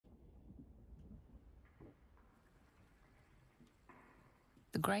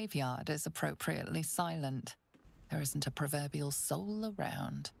graveyard is appropriately silent. There isn't a proverbial soul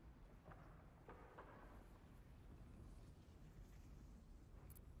around.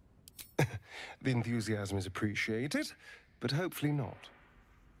 The enthusiasm is appreciated, but hopefully not.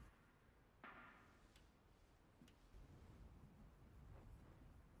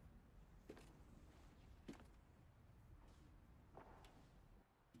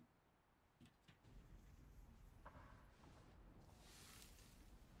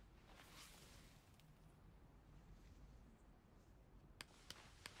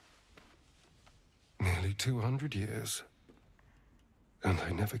 Nearly 200 years. And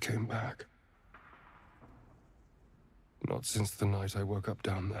I never came back. Not since the night I woke up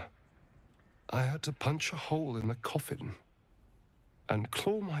down there. I had to punch a hole in the coffin and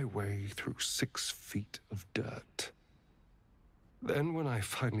claw my way through 6 feet of dirt. Then when I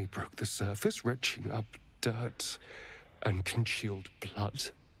finally broke the surface, retching up dirt and congealed blood,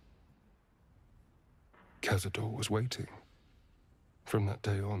 Cazador was waiting. From that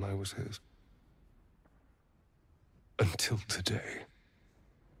day on, I was his. Until today.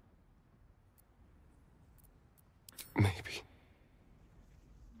 Maybe.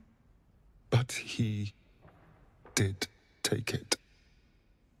 But he did take it.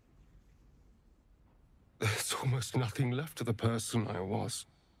 There's almost nothing left of the person I was.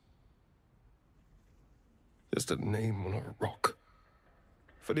 Just a name on a rock.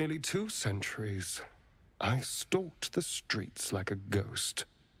 For nearly 2 centuries, I stalked the streets like a ghost.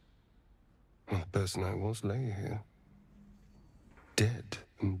 And the person I was lay here. Dead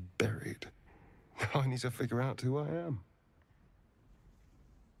and buried. Now I need to figure out who I am.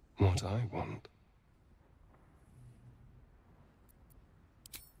 What I want.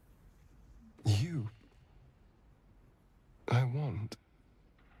 You. I want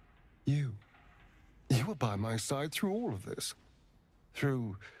you. You were by my side through all of this.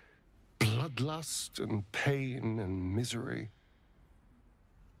 Through bloodlust and pain and misery.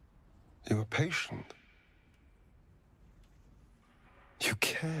 You were patient. You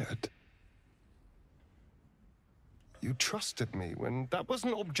cared. You trusted me when that was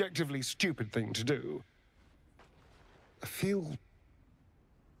an objectively stupid thing to do. I feel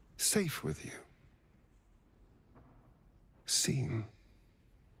safe with you. Seen.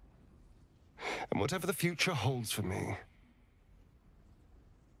 And whatever the future holds for me,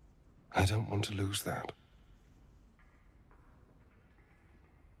 I don't want to lose that.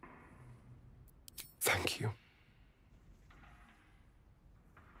 Thank you.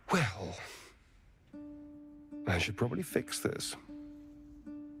 Well, I should probably fix this.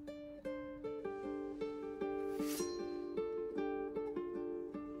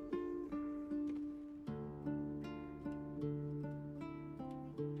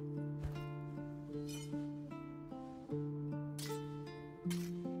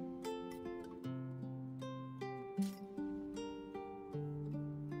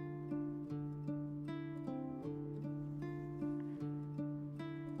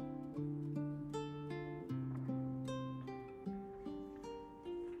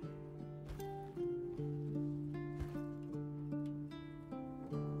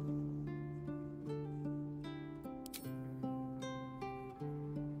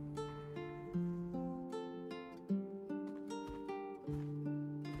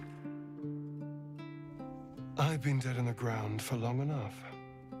 I've been dead in the ground for long enough.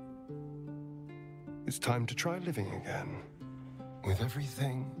 It's time to try living again, with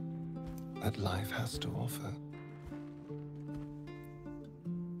everything that life has to offer.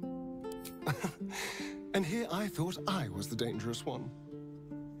 And here I thought I was the dangerous one.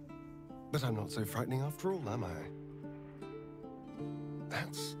 But I'm not so frightening after all, am I?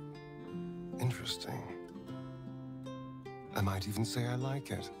 That's interesting. I might even say I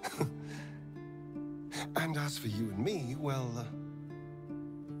like it. And as for you and me, well,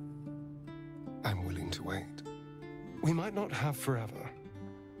 I'm willing to wait. We might not have forever,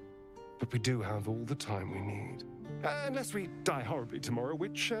 but we do have all the time we need. Unless we die horribly tomorrow,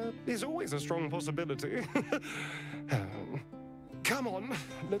 which is always a strong possibility. Come on,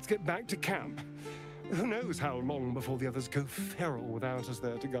 let's get back to camp. Who knows how long before the others go feral without us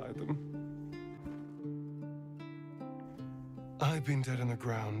there to guide them. I've been dead in the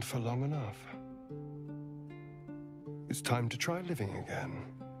ground for long enough. It's time to try living again,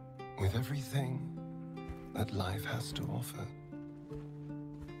 with everything that life has to offer.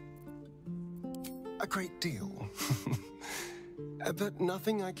 A great deal. But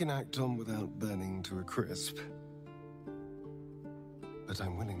nothing I can act on without burning to a crisp. But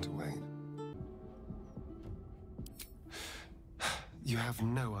I'm willing to wait. You have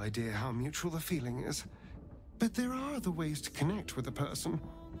no idea how mutual the feeling is. But there are other ways to connect with a person.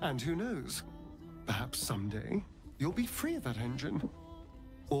 And who knows? Perhaps someday you'll be free of that engine.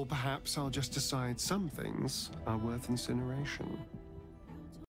 Or perhaps I'll just decide some things are worth incineration.